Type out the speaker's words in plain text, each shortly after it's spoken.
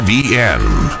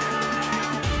WBN.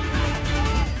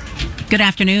 Good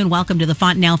afternoon. Welcome to the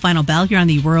Fontanelle Final Bell here on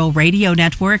the Rural Radio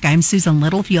Network. I'm Susan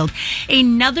Littlefield.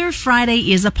 Another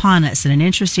Friday is upon us, and an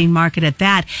interesting market at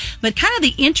that. But kind of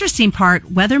the interesting part,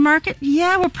 weather market,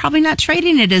 we're probably not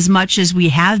trading it as much as we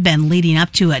have been leading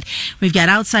up to it. We've got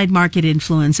outside market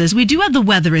influences. We do have the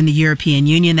weather in the European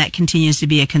Union. That continues to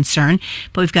be a concern.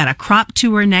 But we've got a crop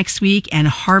tour next week and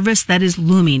harvest that is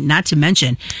looming, not to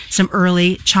mention some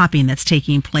early chopping that's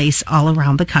taking place all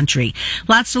around the country.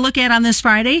 Lots to look at on this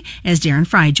Friday as Darren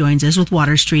Frye joins us with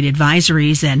Water Street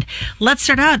Advisories. And let's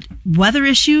start out. Weather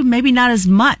issue, maybe not as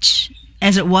much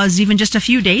as it was even just a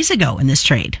few days ago in this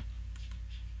trade.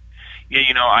 Yeah,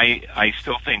 I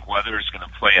still think weather is going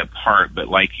to play a part, but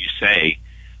like you say,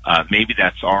 maybe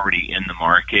that's already in the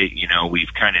market.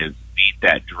 We've kind of beat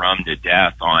that drum to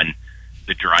death on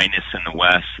the dryness in the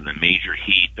west and the major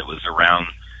heat that was around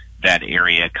that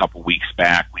area a couple weeks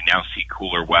back. We now see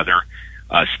cooler weather.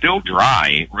 Still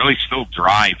dry, really still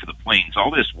dry for the plains.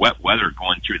 All this wet weather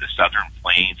going through the southern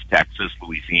plains, Texas,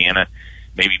 Louisiana,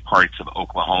 maybe parts of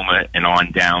Oklahoma and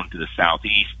on down to the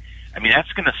southeast. I mean,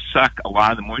 that's going to suck a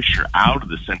lot of the moisture out of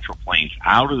the central plains,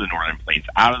 out of the northern plains,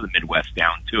 out of the Midwest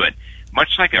down to it,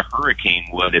 much like a hurricane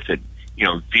would if it,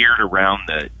 veered around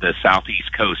the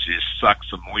southeast coast. It just sucks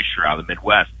some moisture out of the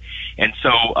Midwest. And so,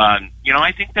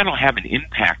 I think that'll have an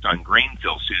impact on grain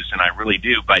fill, Susan. I really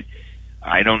do, but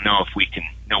I don't know if we can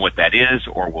know what that is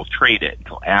or we'll trade it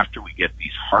until after we get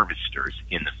these harvesters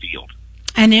in the field.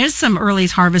 And there's some early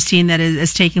harvesting that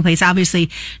is taking place.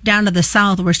 Obviously, down to the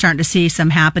south, we're starting to see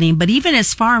some happening. But even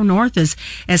as far north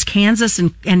as Kansas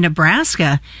and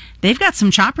Nebraska, they've got some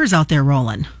choppers out there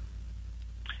rolling.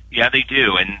 Yeah, they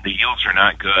do. And the yields are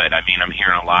not good. I mean, I'm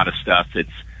hearing a lot of stuff that's,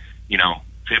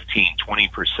 15,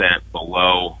 20%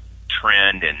 below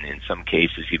trend, and in some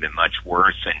cases even much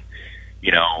worse. And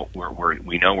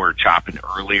we know we're chopping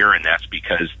earlier, and that's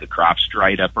because the crops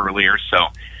dried up earlier. So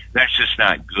that's just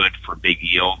not good for big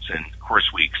yields. And of course,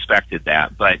 we expected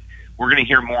that, but we're going to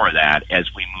hear more of that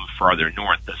as we move farther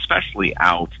north, especially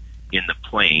out in the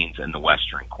plains and the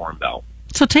western Corn Belt.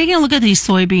 So taking a look at these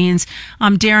soybeans,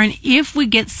 Darren, if we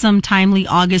get some timely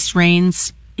August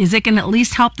rains, is it going to at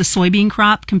least help the soybean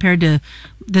crop compared to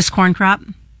this corn crop?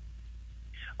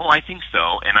 Oh, I think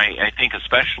so. And I think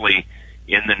especially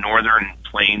in the northern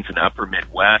plains and upper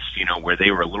Midwest, where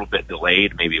they were a little bit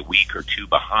delayed, maybe a week or two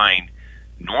behind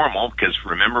normal, because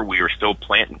remember, we were still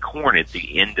planting corn at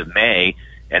the end of May,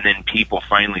 and then people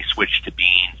finally switched to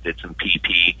beans, did some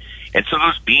PP. And so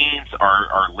those beans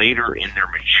are later in their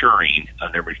maturity,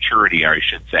 I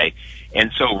should say.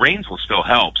 And so rains will still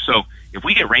help. So if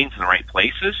we get rains in the right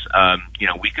places,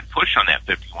 we could push on that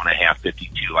 51.5,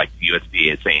 52, like the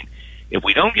USDA is saying. If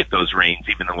we don't get those rains,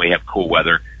 even though we have cool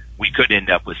weather, we could end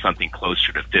up with something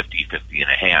closer to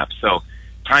 50.5. So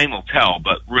time will tell,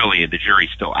 but really the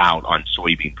jury's still out on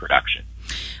soybean production.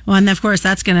 Well, and of course,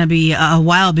 that's going to be a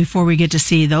while before we get to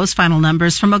see those final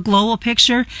numbers. From a global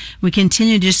picture, we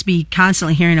continue to just be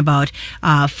constantly hearing about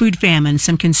food famine,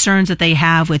 some concerns that they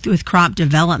have with crop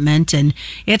development. And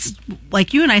it's,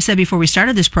 like you and I said before we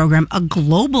started this program, a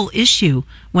global issue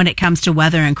when it comes to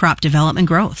weather and crop development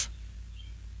growth.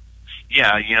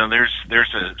 Yeah,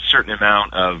 there's a certain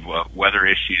amount of weather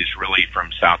issues really from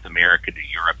South America to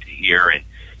Europe to here,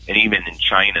 and even in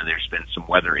China there's been some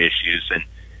weather issues, and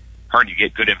hard to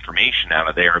get good information out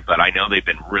of there, but I know they've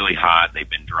been really hot, they've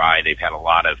been dry, they've had a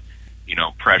lot of,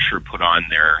 pressure put on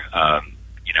their,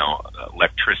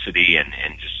 electricity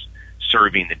and just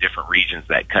serving the different regions of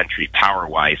that country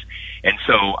power-wise. And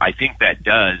so I think that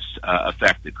does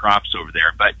affect the crops over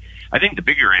there, but I think the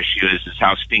bigger issue is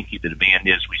how stinky the demand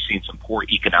is. We've seen some poor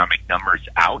economic numbers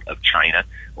out of China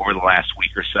over the last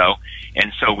week or so.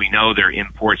 And so we know their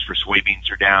imports for soybeans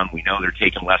are down. We know they're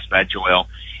taking less veg oil.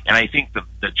 And I think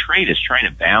the trade is trying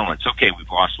to balance. Okay, we've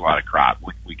lost a lot of crop.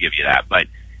 We give you that. But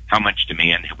how much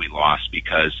demand have we lost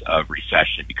because of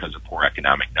recession, because of poor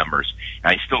economic numbers?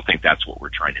 And I still think that's what we're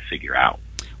trying to figure out.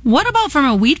 What about from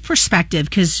a wheat perspective?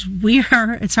 Because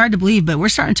it's hard to believe, but we're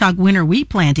starting to talk winter wheat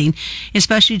planting,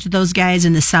 especially to those guys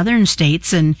in the southern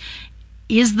states. And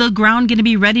is the ground going to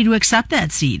be ready to accept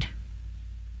that seed?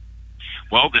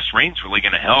 Well, this rain's really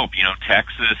going to help.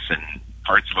 Texas and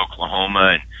parts of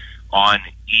Oklahoma and on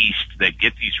east that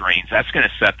get these rains, that's going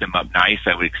to set them up nice.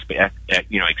 I would expect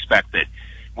that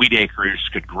wheat acres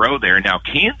could grow there. Now,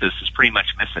 Kansas is pretty much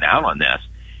missing out on this.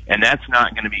 And that's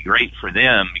not going to be great for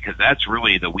them because that's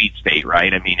really the wheat state,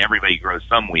 right? I mean, everybody grows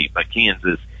some wheat, but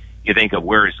Kansas, you think of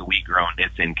where is the wheat grown?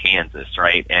 It's in Kansas,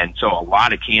 right? And so a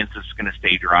lot of Kansas is going to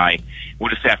stay dry. We'll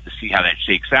just have to see how that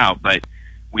shakes out. But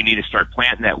we need to start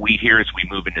planting that wheat here as we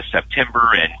move into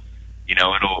September. And,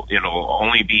 it'll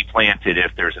only be planted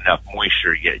if there's enough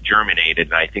moisture to get it germinated.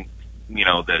 And I think,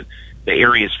 the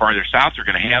areas farther south are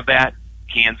going to have that.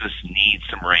 Kansas needs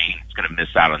some rain. It's going to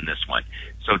miss out on this one.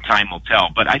 So time will tell.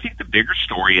 But I think the bigger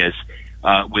story is,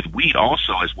 with wheat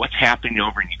also, is what's happening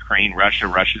over in Ukraine, Russia.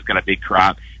 Russia's got a big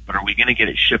crop, but are we going to get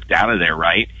it shipped out of there,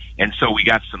 right? And so we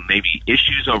got some maybe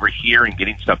issues over here in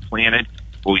getting stuff planted,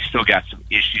 but we still got some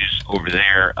issues over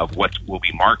there of what will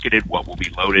be marketed, what will be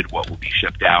loaded, what will be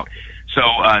shipped out. So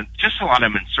just a lot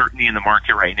of uncertainty in the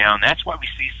market right now, and that's why we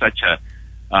see such a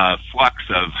flux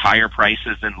of higher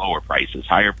prices and lower prices,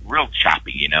 real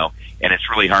choppy, and it's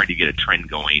really hard to get a trend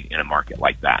going in a market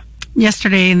like that.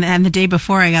 Yesterday and the day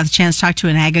before, I got the chance to talk to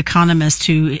an ag economist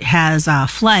who has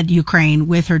fled Ukraine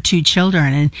with her 2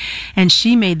 children, and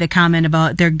she made the comment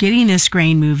about they're getting this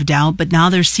grain moved out, but now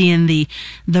they're seeing the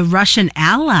Russian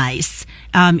allies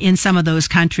in some of those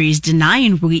countries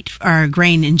denying wheat or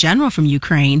grain in general from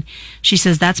Ukraine. She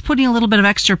says that's putting a little bit of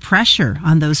extra pressure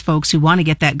on those folks who want to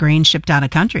get that grain shipped out of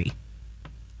country.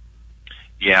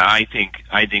 Yeah, I think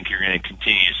you're going to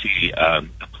continue to see a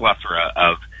plethora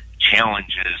of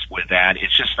challenges with that.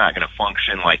 It's just not going to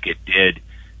function like it did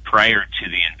prior to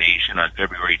the invasion on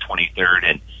February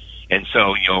 23rd. And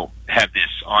so you'll have this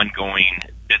ongoing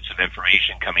bits of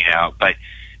information coming out. But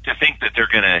to think that they're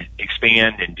going to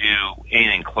expand and do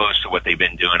anything close to what they've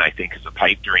been doing, I think is a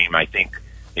pipe dream. I think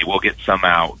they will get some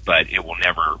out, but it will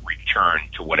never return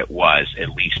to what it was,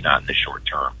 at least not in the short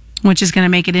term. Which is going to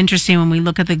make it interesting when we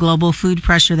look at the global food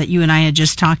pressure that you and I had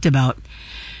just talked about.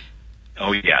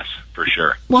 Oh, yes, for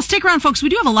sure. Well, stick around, folks. We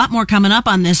do have a lot more coming up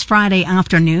on this Friday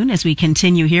afternoon as we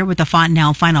continue here with the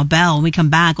Fontanelle Final Bell. When we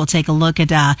come back, we'll take a look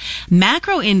at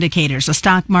macro indicators, the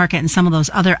stock market, and some of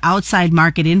those other outside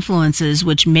market influences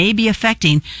which may be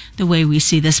affecting the way we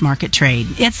see this market trade.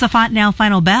 It's the Fontanelle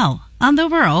Final Bell on the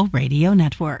Rural Radio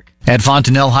Network. At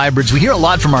Fontanelle Hybrids, we hear a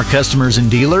lot from our customers and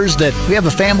dealers that we have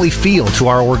a family feel to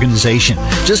our organization.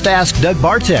 Just ask Doug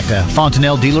Bartek, a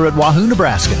Fontanelle dealer at Wahoo,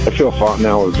 Nebraska. I feel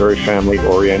Fontanelle is very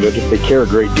family-oriented. They care a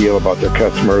great deal about their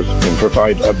customers and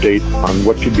provide updates on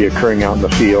what could be occurring out in the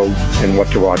field and what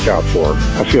to watch out for.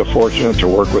 I feel fortunate to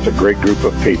work with a great group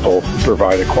of people who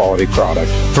provide a quality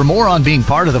product. For more on being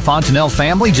part of the Fontanelle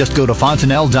family, just go to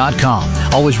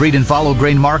fontanelle.com. Always read and follow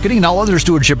grain marketing and all other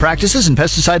stewardship practices and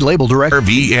pesticide label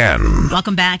directory.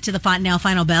 Welcome back to the Fontanelle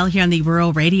Final Bell here on the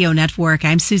Rural Radio Network.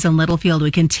 I'm Susan Littlefield. We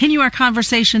continue our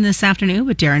conversation this afternoon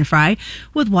with Darren Frye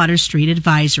with Water Street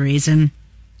Advisories. And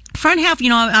front half,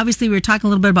 obviously we were talking a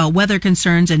little bit about weather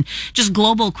concerns and just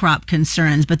global crop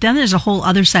concerns, but then there's a whole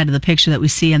other side of the picture that we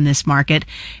see in this market,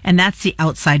 and that's the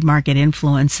outside market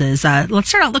influences. Let's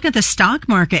start out looking at the stock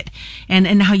market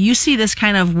and how you see this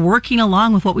kind of working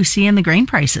along with what we see in the grain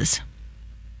prices.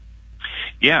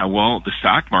 Yeah, well, the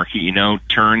stock market,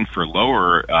 turned for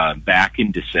lower back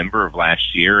in December of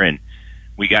last year, and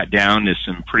we got down to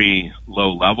some pretty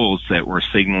low levels that were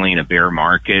signaling a bear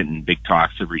market and big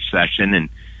talks of recession. And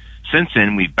since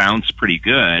then, we bounced pretty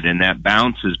good, and that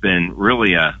bounce has been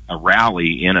really a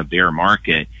rally in a bear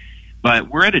market. But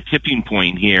we're at a tipping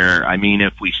point here. I mean,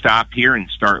 if we stop here and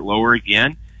start lower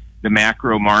again, the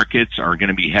macro markets are going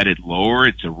to be headed lower.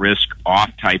 It's a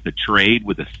risk-off type of trade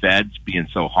with the Feds being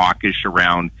so hawkish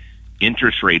around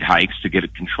interest rate hikes to get a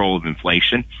control of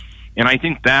inflation. And I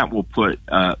think that will put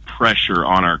pressure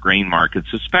on our grain markets,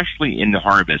 especially in the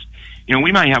harvest.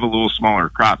 We might have a little smaller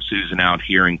crop, Susan, out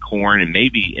here in corn and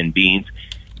maybe in beans,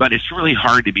 but it's really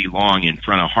hard to be long in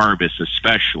front of harvest,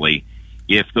 especially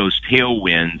if those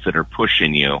tailwinds that are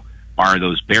pushing you are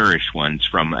those bearish ones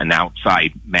from an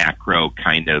outside macro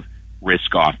kind of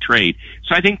risk-off trade.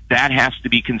 So I think that has to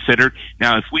be considered.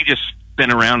 Now, if we just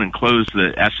spin around and close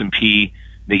the S&P,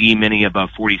 the E-mini above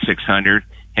 4,600,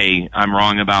 hey, I'm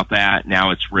wrong about that.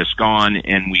 Now it's risk on,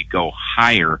 and we go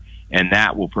higher, and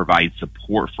that will provide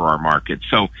support for our market.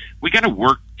 So we got to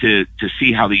work to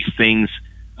see how these things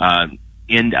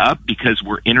end up, because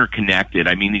we're interconnected.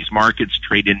 I mean, these markets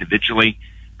trade individually,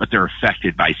 but they're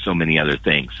affected by so many other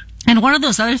things. And one of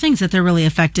those other things that they're really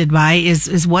affected by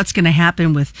is what's going to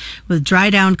happen with dry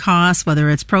down costs, whether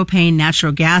it's propane,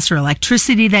 natural gas, or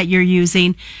electricity that you're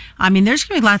using. I mean, there's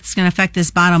going to be lots that's going to affect this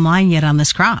bottom line yet on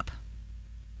this crop.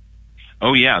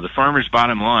 Oh, yeah. The farmer's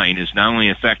bottom line is not only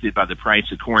affected by the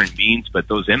price of corn and beans, but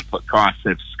those input costs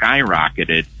have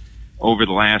skyrocketed over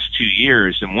the last 2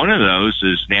 years. And one of those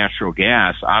is natural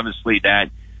gas. Obviously, that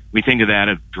we think of that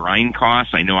of drying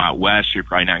costs. I know out west you're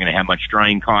probably not going to have much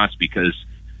drying costs because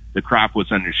the crop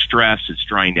was under stress. It's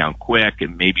drying down quick,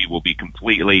 and maybe will be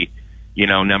completely,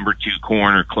 number 2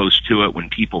 corn or close to it when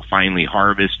people finally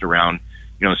harvest around,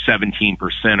 17%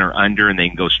 or under, and they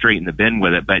can go straight in the bin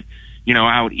with it. But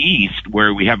out east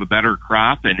where we have a better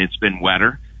crop and it's been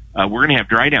wetter, we're going to have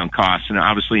dry down costs, and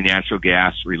obviously natural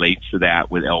gas relates to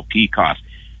that with LP costs.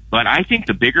 But I think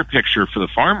the bigger picture for the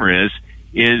farmer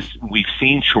is we've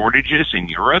seen shortages in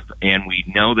Europe, and we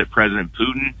know that President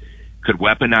Putin could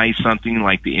weaponize something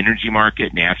like the energy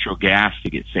market, natural gas, to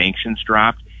get sanctions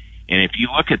dropped. And if you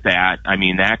look at that, I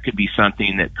mean, that could be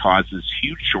something that causes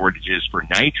huge shortages for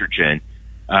nitrogen,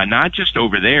 not just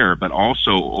over there, but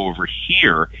also over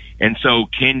here. And so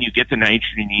can you get the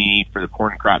nitrogen you need for the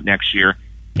corn crop next year?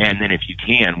 And then if you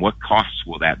can, what costs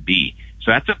will that be?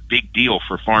 So that's a big deal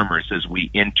for farmers as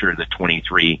we enter the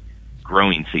 23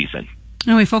 growing season.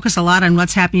 And we focus a lot on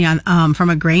what's happening on from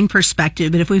a grain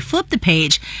perspective, but if we flip the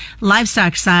page,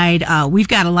 livestock side, we've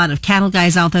got a lot of cattle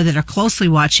guys out there that are closely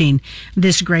watching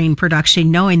this grain production,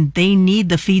 knowing they need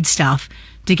the feed stuff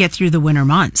to get through the winter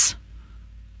months.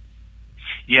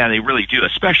 Yeah, they really do,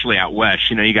 especially out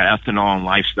west. You got ethanol in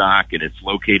livestock, and it's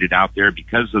located out there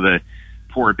because of the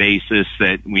poor basis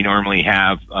that we normally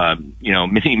have.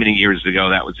 Many, many years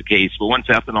ago that was the case. But once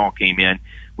ethanol came in,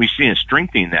 we've seen a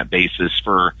strengthening that basis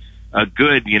for a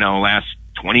good, last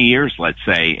 20 years, let's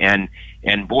say. And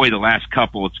boy, the last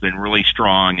couple, it's been really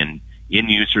strong, and end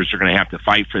users are going to have to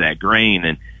fight for that grain.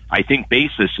 And I think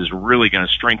basis is really going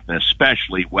to strengthen,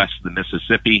 especially west of the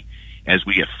Mississippi, as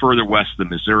we get further west of the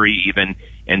Missouri even.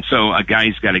 And so a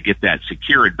guy's got to get that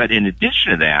secured. But in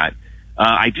addition to that,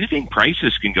 I do think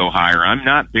prices can go higher. I'm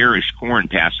not bearish corn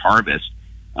past harvest.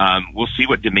 We'll see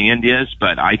what demand is,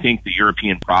 but I think the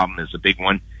European problem is a big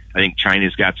one. I think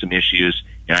China's got some issues,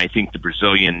 and I think the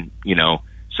Brazilian,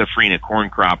 safrinha corn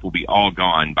crop will be all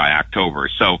gone by October.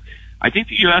 So I think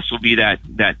the U.S. will be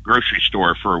that grocery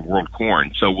store for world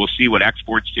corn. So we'll see what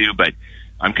exports do, but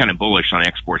I'm kind of bullish on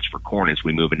exports for corn as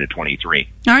we move into 23.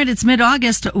 All right, it's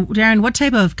mid-August. Darren, what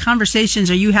type of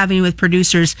conversations are you having with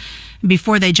producers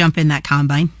before they jump in that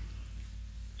combine?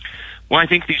 Well, I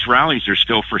think these rallies are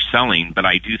still for selling, but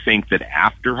I do think that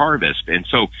after harvest, and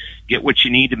so get what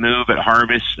you need to move at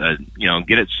harvest,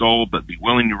 get it sold, but be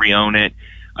willing to re-own it.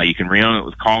 You can re-own it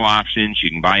with call options.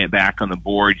 You can buy it back on the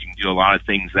board. You can do a lot of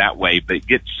things that way, but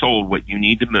get sold what you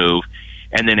need to move.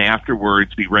 And then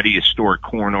afterwards, be ready to store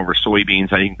corn over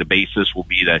soybeans. I think the basis will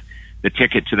be the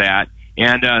ticket to that.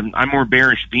 And I'm more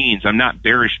bearish beans. I'm not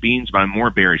bearish beans, but I'm more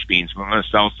bearish beans. If I'm going to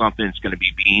sell something, it's going to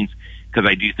be beans, because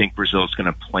I do think Brazil is going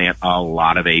to plant a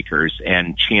lot of acres,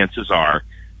 and chances are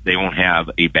they won't have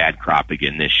a bad crop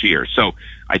again this year. So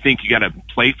I think you got to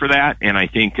play for that, and I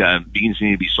think beans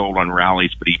need to be sold on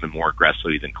rallies, but even more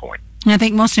aggressively than corn. And I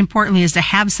think most importantly is to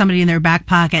have somebody in their back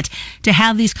pocket to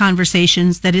have these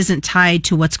conversations that isn't tied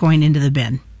to what's going into the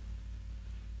bin.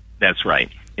 That's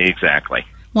right. Exactly.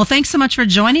 Well, thanks so much for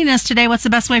joining us today. What's the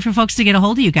best way for folks to get a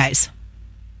hold of you guys?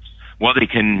 Well, they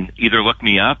can either look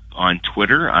me up on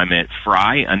Twitter. I'm at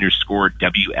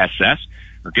Frye_WSS,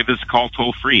 or give us a call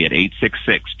toll free at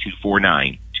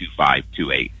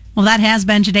 866-249-2528. Well, that has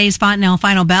been today's Fontanelle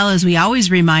Final Bell. As we always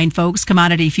remind folks,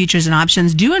 commodity futures and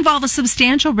options do involve a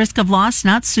substantial risk of loss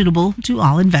not suitable to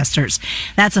all investors.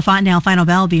 That's a Fontanelle Final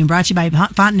Bell being brought to you by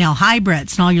Fontanelle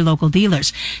Hybrids and all your local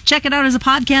dealers. Check it out as a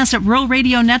podcast at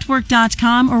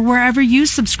ruralradionetwork.com or wherever you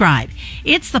subscribe.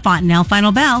 It's the Fontanelle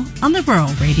Final Bell on the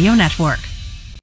Rural Radio Network.